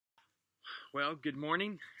Well, good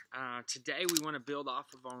morning. Today we want to build off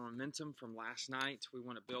of our momentum from last night. We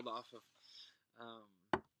want to build off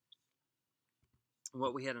of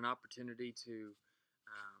what we had an opportunity to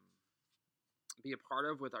be a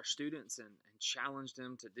part of with our students and challenge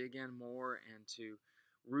them to dig in more and to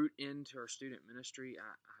root into our student ministry.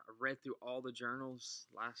 I read through all the journals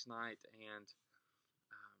last night and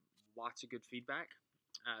lots of good feedback.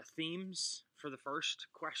 Themes for the first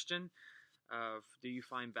question of do you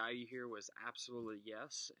find value here was absolutely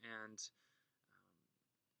yes. And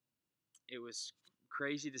it was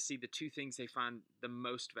crazy to see the two things they find the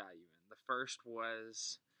most value in. The first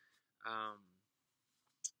was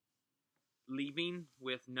leaving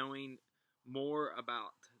with knowing more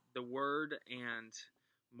about the Word and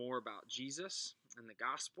more about Jesus and the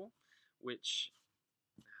gospel, which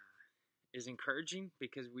is encouraging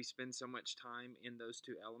because we spend so much time in those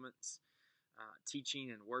two elements,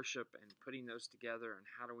 teaching and worship, and putting those together, and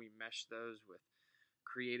how do we mesh those with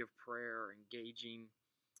creative prayer, engaging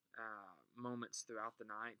moments throughout the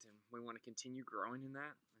night, and we want to continue growing in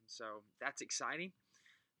that. And so that's exciting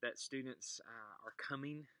that students are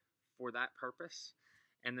coming for that purpose.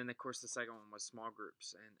 And then, of course, the second one was small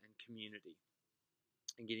groups and community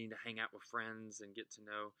and getting to hang out with friends and get to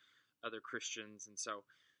know other Christians. And so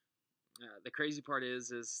the crazy part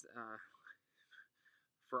is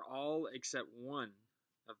for all except one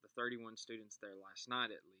of the 31 students there last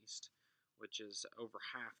night, at least, which is over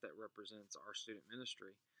half that represents our student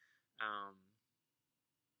ministry,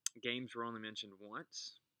 games were only mentioned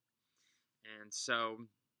once. And so,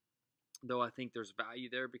 though I think there's value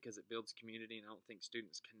there because it builds community, and I don't think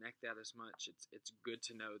students connect that as much, it's good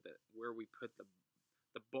to know that where we put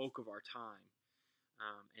the bulk of our time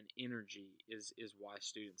and energy is why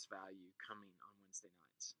students value coming on Wednesday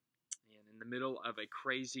nights. And in the middle of a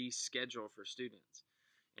crazy schedule for students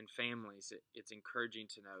and families, it's encouraging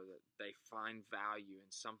to know that they find value in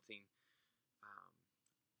something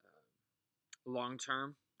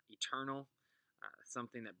long-term, eternal,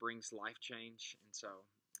 something that brings life change. And so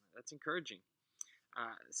that's encouraging.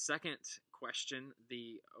 Second question,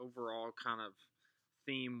 the overall kind of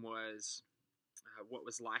theme was what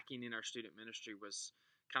was lacking in our student ministry was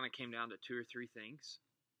kind of came down to two or three things.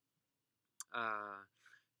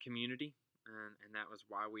 Community, and that was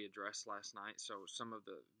why we addressed last night. So some of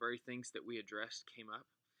the very things that we addressed came up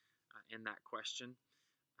in that question.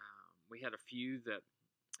 We had a few that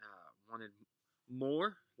wanted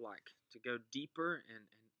more, like to go deeper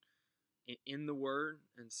and in the Word.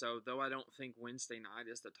 And so, though I don't think Wednesday night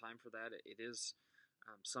is the time for that, it is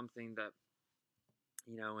something that,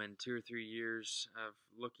 in 2 or 3 years of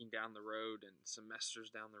looking down the road and semesters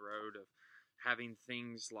down the road of having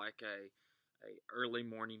things like a early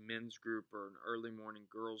morning men's group or an early morning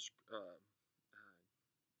girls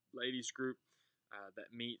ladies group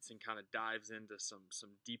that meets and kind of dives into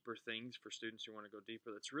some deeper things for students who want to go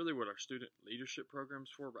deeper. That's really what our student leadership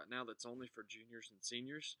program's for. Right now, that's only for juniors and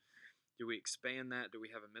seniors. Do we expand that? Do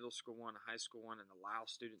we have a middle school one, a high school one, and allow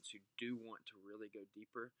students who do want to really go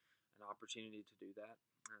deeper an opportunity to do that?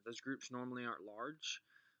 Those groups normally aren't large,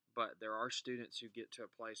 but there are students who get to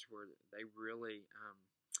a place where they really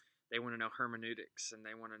they want to know hermeneutics, and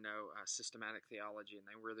they want to know systematic theology, and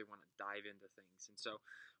they really want to dive into things. And so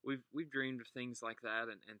we've dreamed of things like that,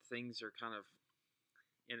 and things are kind of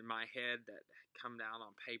in my head that come down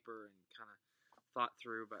on paper and kind of thought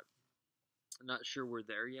through, but I'm not sure we're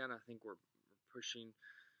there yet. I think we're pushing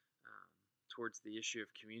towards the issue of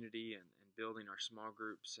community and building our small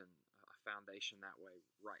groups and a foundation that way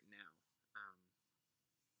right now.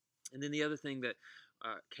 And then the other thing that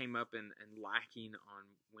came up and lacking on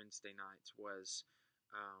Wednesday nights was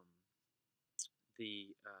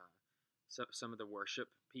some of the worship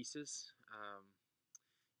pieces.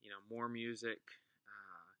 More music,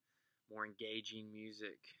 more engaging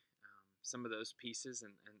music, some of those pieces,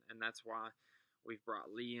 and that's why we've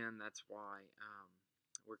brought Lee in. That's why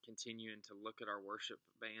we're continuing to look at our worship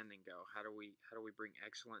band and go, how do we bring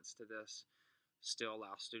excellence to this? Still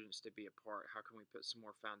allow students to be a part. How can we put some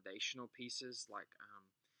more foundational pieces like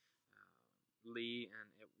Lee, and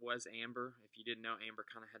it was Amber. If you didn't know, Amber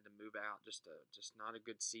kind of had to move out. Just not a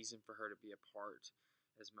good season for her to be a part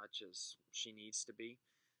as much as she needs to be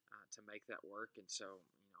to make that work. And so,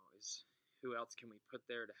 who else can we put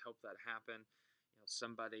there to help that happen?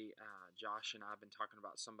 Somebody, Josh and I have been talking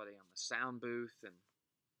about somebody on the sound booth and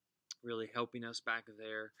really helping us back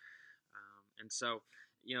there. And so,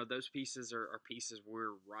 those pieces are pieces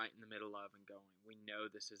we're right in the middle of and going. We know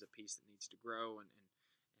this is a piece that needs to grow, and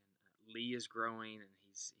Lee is growing, and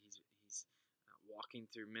he's walking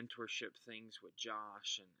through mentorship things with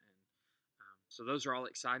Josh, and So those are all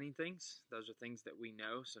exciting things. Those are things that we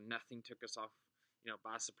know. So nothing took us off,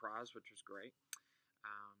 by surprise, which was great.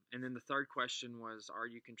 And then the third question was, are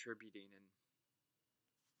you contributing? And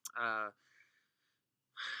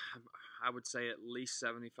I would say at least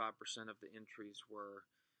 75% of the entries were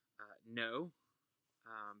no,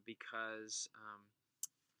 because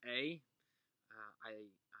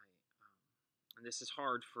and this is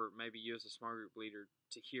hard for maybe you as a small group leader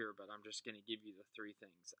to hear, but I'm just going to give you the three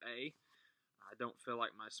things. A, I don't feel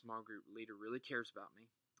like my small group leader really cares about me.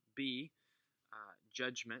 B,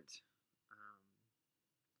 judgment,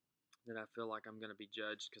 that I feel like I'm going to be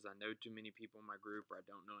judged because I know too many people in my group, or I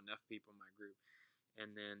don't know enough people in my group.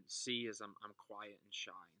 And then C is I'm quiet and shy.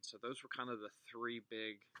 And so those were kind of the three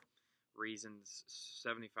big reasons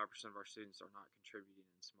 75% of our students are not contributing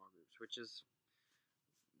in small groups, which is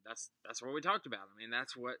that's what we talked about. I mean,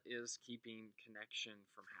 that's what is keeping connection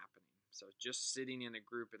from happening. So just sitting in a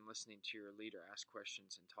group and listening to your leader ask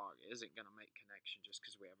questions and talk isn't going to make connection just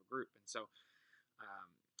because we have a group. And so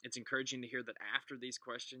it's encouraging to hear that after these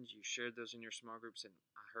questions, you shared those in your small groups. And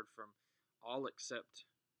I heard from all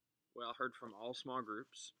small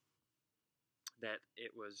groups that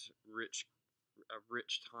it was a rich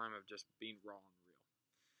time of just being raw and real.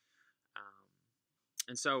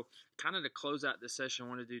 And so kind of to close out this session, I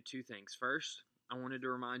want to do two things. First, I wanted to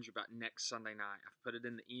remind you about next Sunday night. I've put it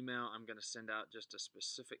in the email. I'm going to send out just a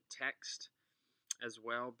specific text as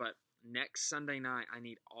well. But next Sunday night, I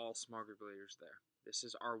need all small group leaders there. This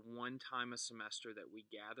is our one time a semester that we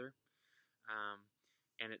gather.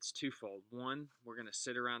 And it's twofold. One, we're going to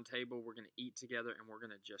sit around table, we're going to eat together, and we're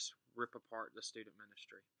going to just rip apart the student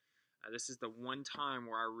ministry. This is the one time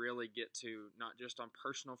where I really get to, not just on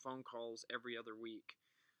personal phone calls every other week,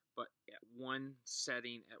 but at one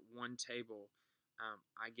setting, at one table,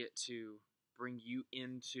 I get to bring you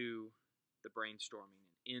into the brainstorming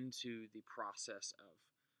and into the process of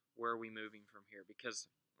where are we moving from here. Because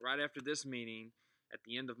right after this meeting, at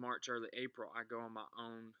the end of March, early April, I go on my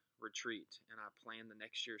own retreat and I plan the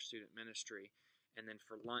next year's student ministry. And then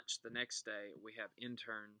for lunch the next day, we have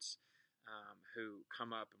interns who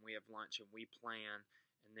come up and we have lunch and we plan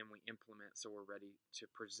and then we implement, so we're ready to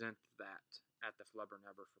present that at the Flubber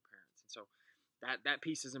Never for parents. And so that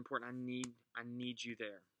piece is important. I need you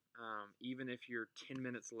there. Even if you're 10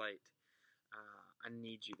 minutes late, I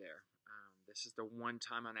need you there. This is the one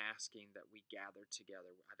time I'm asking that we gather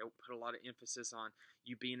together. I don't put a lot of emphasis on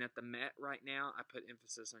you being at the Met right now. I put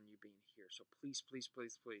emphasis on you being here. So please, please,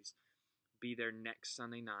 please, please be there next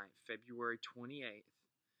Sunday night, February 28th.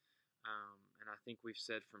 And I think we've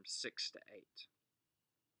said from 6 to 8.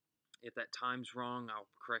 If that time's wrong, I'll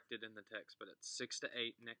correct it in the text, but it's 6 to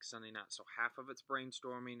 8 next Sunday night. So half of it's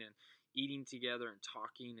brainstorming and eating together and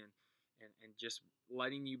talking and just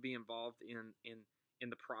letting you be involved in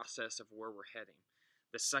the process of where we're heading.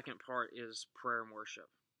 The second part is prayer and worship.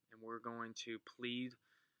 And we're going to plead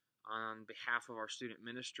on behalf of our student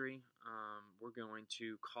ministry. We're going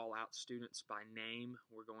to call out students by name.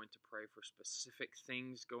 We're going to pray for specific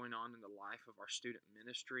things going on in the life of our student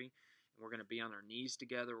ministry. And we're going to be on our knees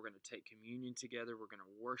together. We're going to take communion together. We're going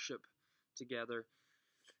to worship together.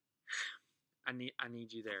 I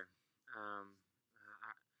need you there.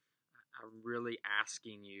 I'm really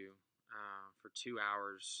asking you for 2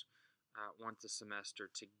 hours once a semester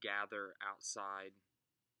to gather outside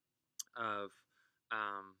of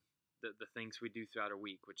the things we do throughout a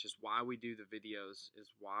week, which is why we do the videos,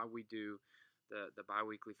 is why we do the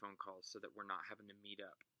bi-weekly phone calls, so that we're not having to meet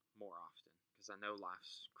up more often, because I know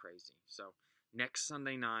life's crazy. So next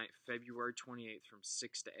Sunday night, February 28th from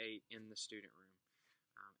 6 to 8 in the student room.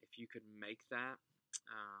 If you could make that,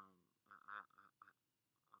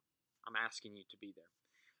 I'm asking you to be there.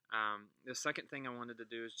 The second thing I wanted to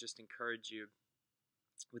do is just encourage you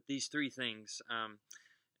with these three things.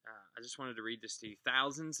 I just wanted to read this to you.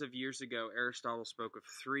 Thousands of years ago, Aristotle spoke of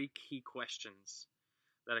three key questions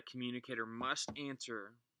that a communicator must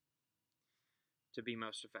answer to be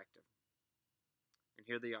most effective. And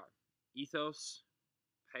here they are: ethos,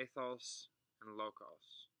 pathos, and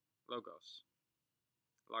logos. Logos,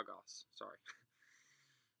 sorry.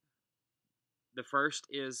 The first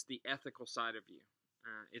is the ethical side of you.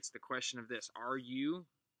 It's the question of this: are you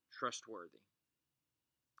trustworthy?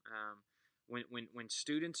 When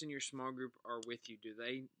students in your small group are with you, do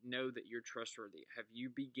they know that you're trustworthy? Have you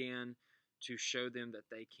began to show them that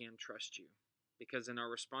they can trust you? Because in our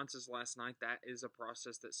responses last night, that is a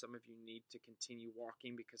process that some of you need to continue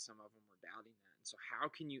walking, because some of them were doubting that. And so how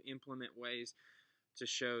can you implement ways to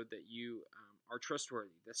show that you are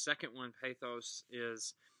trustworthy? The second one, pathos,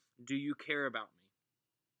 is do you care about me?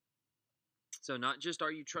 So not just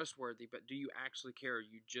are you trustworthy, but do you actually care? Are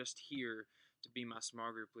you just here to be my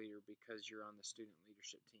small group leader because you're on the student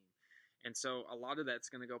leadership team. And so a lot of that's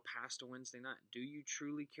going to go past a Wednesday night. Do you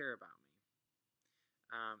truly care about me?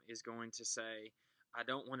 Is going to say, I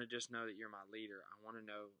don't want to just know that you're my leader. I want to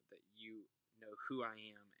know that you know who I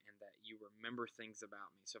am and that you remember things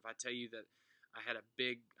about me. So if I tell you that I have a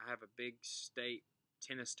big state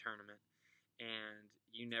tennis tournament, and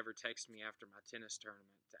you never text me after my tennis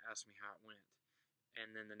tournament to ask me how it went,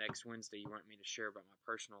 and then the next Wednesday you want me to share about my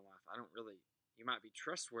personal life, you might be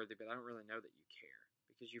trustworthy, but I don't really know that you care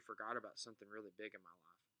because you forgot about something really big in my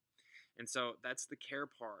life. And so that's the care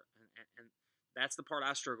part, and that's the part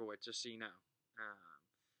I struggle with, just so you know,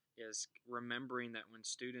 is remembering that when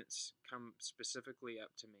students come specifically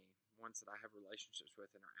up to me, ones that I have relationships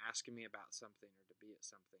with, and are asking me about something or to be at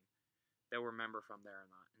something, they'll remember if I'm there or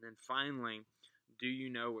not. And then finally, do you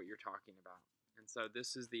know what you're talking about? And so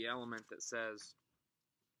this is the element that says,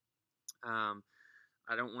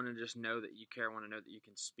 I don't want to just know that you care. I want to know that you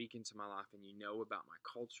can speak into my life and you know about my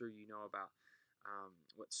culture. You know about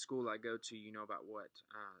what school I go to. You know about what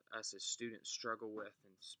us as students struggle with,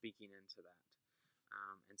 and speaking into that.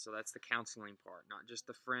 And so that's the counseling part, not just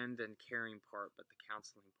the friend and caring part, but the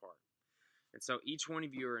counseling part. And so each one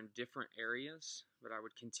of you are in different areas, but I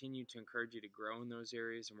would continue to encourage you to grow in those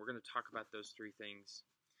areas. And we're going to talk about those three things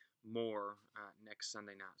more next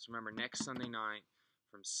Sunday night. So remember, next Sunday night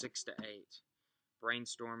from 6 to 8,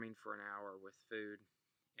 brainstorming for an hour with food,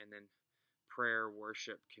 and then prayer,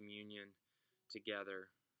 worship, communion together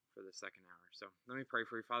for the second hour. So let me pray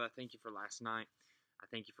for you. Father, I thank you for last night. I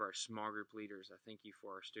thank you for our small group leaders. I thank you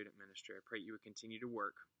for our student ministry. I pray you would continue to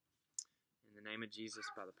work. In the name of Jesus,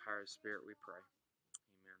 by the power of the Spirit, we pray.